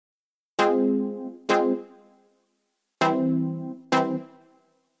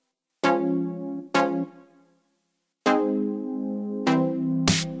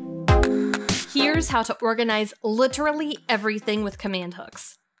Here's how to organize literally everything with command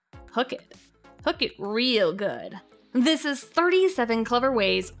hooks. Hook it. Hook it real good. This is 37 Clever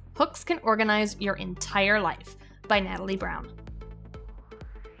Ways Hooks Can Organize Your Entire Life by Natalie Brown.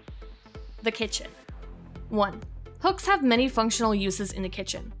 The kitchen. 1. Hooks have many functional uses in the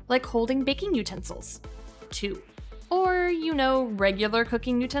kitchen, like holding baking utensils. 2. Or, regular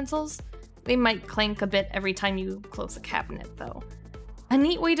cooking utensils. They might clank a bit every time you close a cabinet, though. A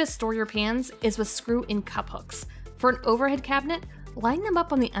neat way to store your pans is with screw-in cup hooks. For an overhead cabinet, line them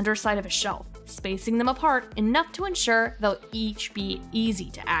up on the underside of a shelf, spacing them apart enough to ensure they'll each be easy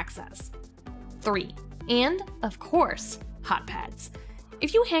to access. 3. And, of course, hot pads.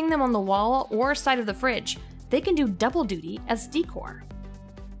 If you hang them on the wall or side of the fridge, they can do double duty as decor.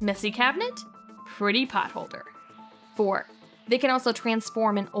 Messy cabinet? Pretty pot holder. 4. They can also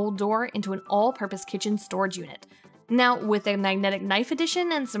transform an old door into an all-purpose kitchen storage unit. Now, with a magnetic knife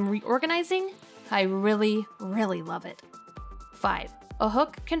addition and some reorganizing, I really, really love it. 5. A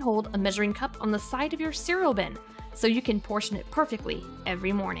hook can hold a measuring cup on the side of your cereal bin, so you can portion it perfectly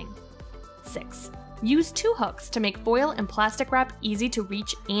every morning. 6. Use 2 hooks to make foil and plastic wrap easy to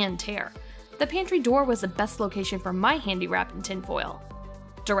reach and tear. The pantry door was the best location for my handy wrap and tin foil.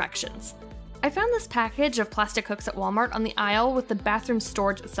 Directions. I found this package of plastic hooks at Walmart on the aisle with the bathroom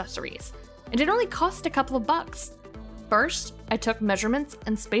storage accessories, and it only cost a couple of bucks. First, I took measurements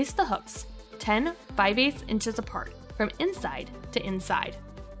and spaced the hooks 10 5/8 inches apart, from inside to inside.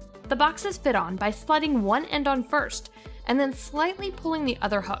 The boxes fit on by sliding one end on first, and then slightly pulling the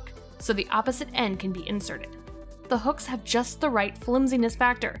other hook, so the opposite end can be inserted. The hooks have just the right flimsiness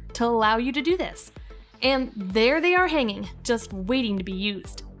factor to allow you to do this. And there they are hanging, just waiting to be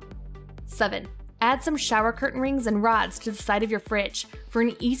used. 7. Add some shower curtain rings and rods to the side of your fridge for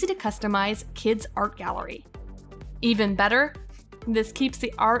an easy to customize kids' art gallery. Even better, this keeps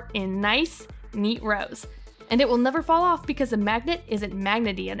the art in nice, neat rows, and it will never fall off because the magnet isn't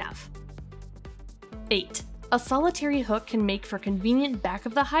magnety enough. 8. A solitary hook can make for convenient back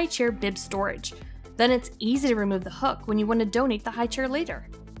of the high chair bib storage. Then it's easy to remove the hook when you want to donate the high chair later.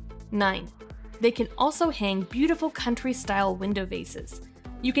 9. They can also hang beautiful country-style window vases.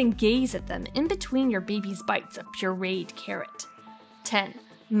 You can gaze at them in between your baby's bites of pureed carrot. 10.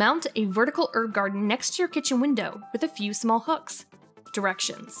 Mount a vertical herb garden next to your kitchen window with a few small hooks.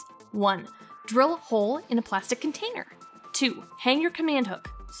 Directions. 1. Drill a hole in a plastic container. 2. Hang your command hook.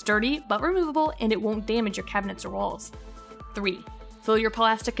 Sturdy but removable, and it won't damage your cabinets or walls. 3. Fill your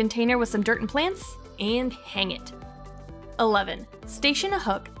plastic container with some dirt and plants, and hang it. 11. Station a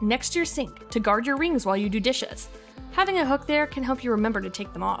hook next to your sink to guard your rings while you do dishes. Having a hook there can help you remember to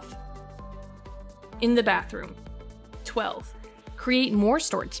take them off. In the bathroom. 12. Create more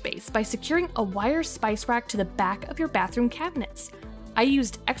storage space by securing a wire spice rack to the back of your bathroom cabinets. I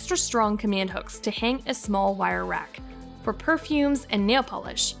used extra strong command hooks to hang a small wire rack. For perfumes and nail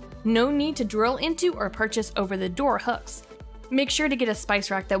polish, no need to drill into or purchase over-the-door hooks. Make sure to get a spice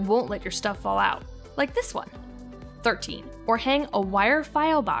rack that won't let your stuff fall out, like this one. 13. Or hang a wire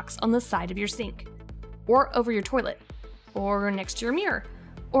file box on the side of your sink, or over your toilet, or next to your mirror,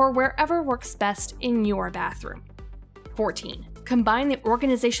 or wherever works best in your bathroom. 14. Combine the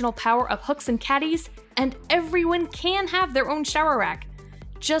organizational power of hooks and caddies, and everyone can have their own shower rack.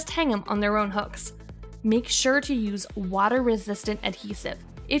 Just hang them on their own hooks. Make sure to use water-resistant adhesive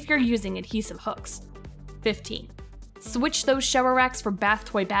if you're using adhesive hooks. 15. Switch those shower racks for bath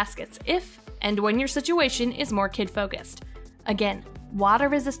toy baskets if and when your situation is more kid-focused. Again,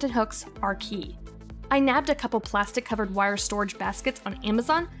 water-resistant hooks are key. I nabbed a couple plastic-covered wire storage baskets on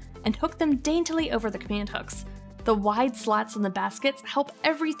Amazon and hooked them daintily over the command hooks. The wide slots on the baskets help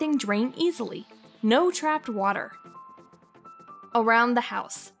everything drain easily. No trapped water. Around the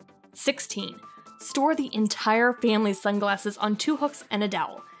house. 16. Store the entire family's sunglasses on 2 hooks and a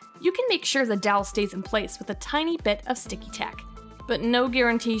dowel. You can make sure the dowel stays in place with a tiny bit of sticky tack, but no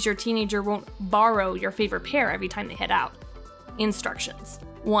guarantees your teenager won't borrow your favorite pair every time they head out. Instructions.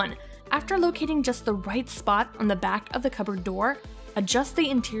 1. After locating just the right spot on the back of the cupboard door, adjust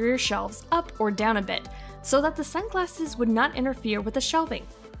the interior shelves up or down a bit so that the sunglasses would not interfere with the shelving.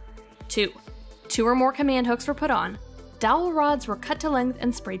 2. 2 or more command hooks were put on, dowel rods were cut to length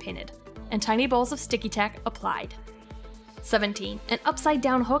and spray painted, and tiny balls of sticky tack applied. 17. An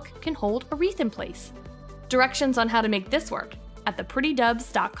upside-down hook can hold a wreath in place. Directions on how to make this work at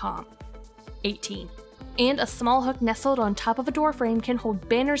theprettydubs.com. 18. And a small hook nestled on top of a door frame can hold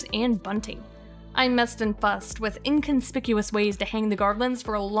banners and bunting. I messed and fussed with inconspicuous ways to hang the garlands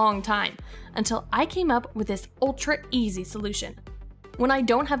for a long time, until I came up with this ultra-easy solution. When I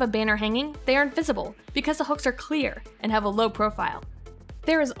don't have a banner hanging, they aren't visible because the hooks are clear and have a low profile.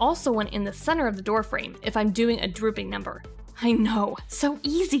 There is also one in the center of the door frame if I'm doing a drooping number. I know, so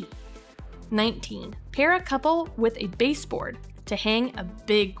easy! 19. Pair a couple with a baseboard to hang a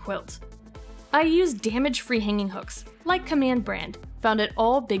big quilt. I use damage-free hanging hooks, like Command brand, found at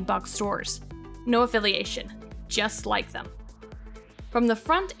all big box stores. No affiliation, just like them. From the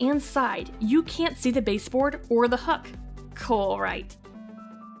front and side, you can't see the baseboard or the hook. Cool, right?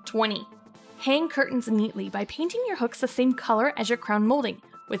 20. Hang curtains neatly by painting your hooks the same color as your crown molding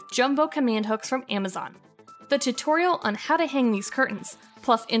with jumbo Command hooks from Amazon. The tutorial on how to hang these curtains,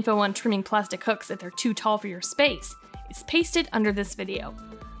 plus info on trimming plastic hooks if they're too tall for your space, is pasted under this video.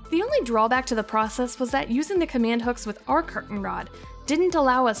 The only drawback to the process was that using the Command hooks with our curtain rod didn't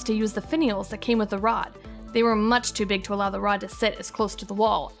allow us to use the finials that came with the rod. They were much too big to allow the rod to sit as close to the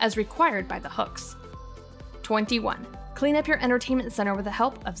wall as required by the hooks. 21. Clean up your entertainment center with the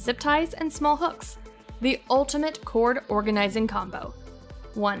help of zip ties and small hooks. The ultimate cord organizing combo.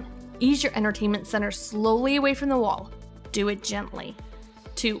 1. Ease your entertainment center slowly away from the wall. Do it gently.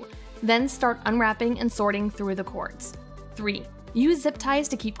 2. Then start unwrapping and sorting through the cords. 3. Use zip ties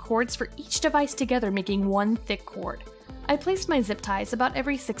to keep cords for each device together, making one thick cord. I placed my zip ties about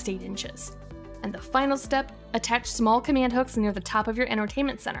every 6 to 8 inches. And the final step, attach small Command hooks near the top of your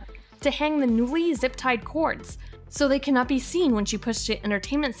entertainment center to hang the newly zip-tied cords, so they cannot be seen once you push the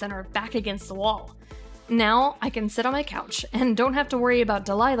entertainment center back against the wall. Now I can sit on my couch and don't have to worry about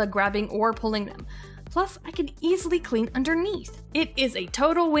Delilah grabbing or pulling them. Plus, I can easily clean underneath. It is a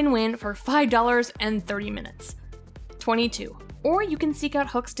total win-win for $5 and 30 minutes. 22. Or you can seek out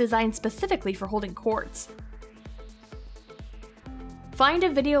hooks designed specifically for holding cords. Find a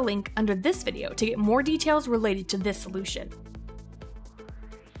video link under this video to get more details related to this solution.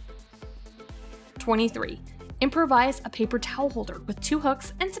 23. Improvise a paper towel holder with 2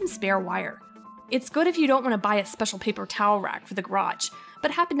 hooks and some spare wire. It's good if you don't want to buy a special paper towel rack for the garage, but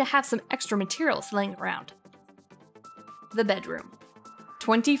happen to have some extra materials laying around. The bedroom.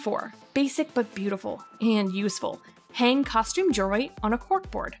 24. Basic but beautiful and useful. Hang costume jewelry on a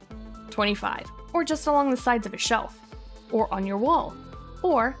corkboard. 25. Or just along the sides of a shelf, or on your wall,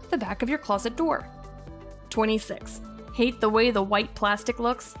 or the back of your closet door. 26. Hate the way the white plastic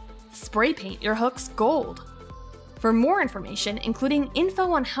looks? Spray paint your hooks gold. For more information, including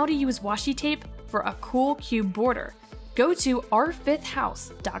info on how to use washi tape for a cool cube border, go to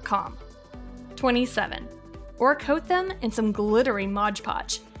our5thhouse.com. 27. Or coat them in some glittery Mod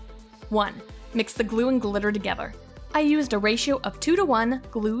Podge. 1. Mix the glue and glitter together. I used a ratio of 2:1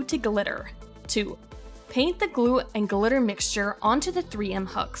 glue to glitter. 2. Paint the glue and glitter mixture onto the 3M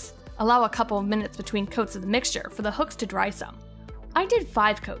hooks. Allow a couple of minutes between coats of the mixture for the hooks to dry some. I did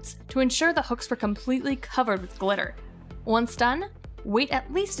 5 coats to ensure the hooks were completely covered with glitter. Once done, wait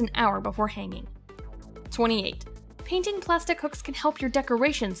at least an hour before hanging. 28. Painting plastic hooks can help your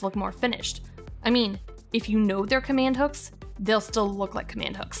decorations look more finished. I mean, if you know they're Command hooks, they'll still look like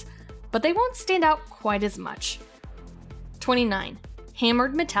Command hooks, but they won't stand out quite as much. 29.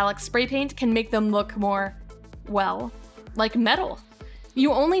 Hammered metallic spray paint can make them look more, well, like metal.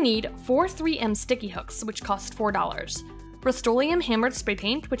 You only need 4 3M sticky hooks, which cost $4, Rust-Oleum hammered spray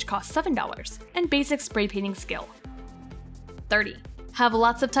paint, which costs $7, and basic spray painting skill. 30. Have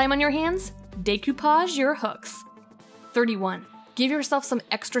lots of time on your hands? Decoupage your hooks. 31. Give yourself some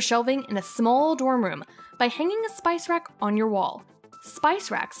extra shelving in a small dorm room by hanging a spice rack on your wall. Spice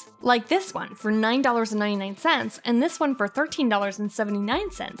racks, like this one for $9.99 and this one for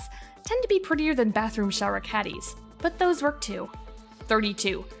 $13.79, tend to be prettier than bathroom shower caddies, but those work too.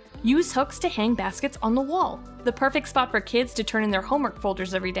 32. Use hooks to hang baskets on the wall, the perfect spot for kids to turn in their homework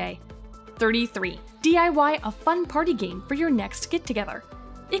folders every day. 33. DIY a fun party game for your next get-together.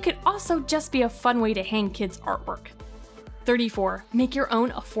 It could also just be a fun way to hang kids' artwork. 34. Make your own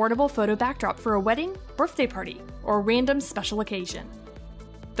affordable photo backdrop for a wedding, birthday party, or random special occasion.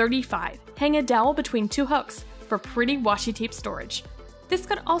 35. Hang a dowel between 2 hooks for pretty washi tape storage. This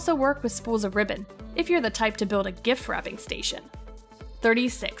could also work with spools of ribbon, if you're the type to build a gift wrapping station.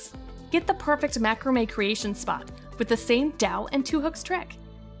 36. Get the perfect macrame creation spot with the same dowel and 2 hooks trick,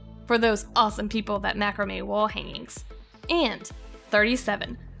 for those awesome people that macrame wall hangings. And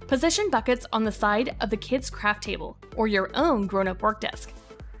 37. Position buckets on the side of the kids' craft table or your own grown-up work desk.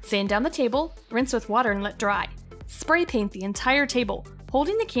 Sand down the table, rinse with water and let dry. Spray paint the entire table,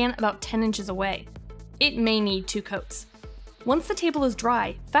 holding the can about 10 inches away. It may need 2 coats. Once the table is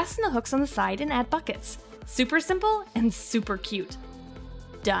dry, fasten the hooks on the side and add buckets. Super simple and super cute.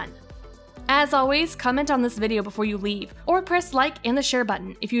 Done. As always, comment on this video before you leave, or press like and the share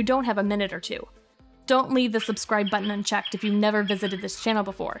button if you don't have a minute or two. Don't leave the subscribe button unchecked if you've never visited this channel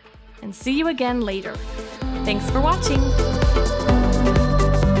before, and see you again later. Thanks for watching!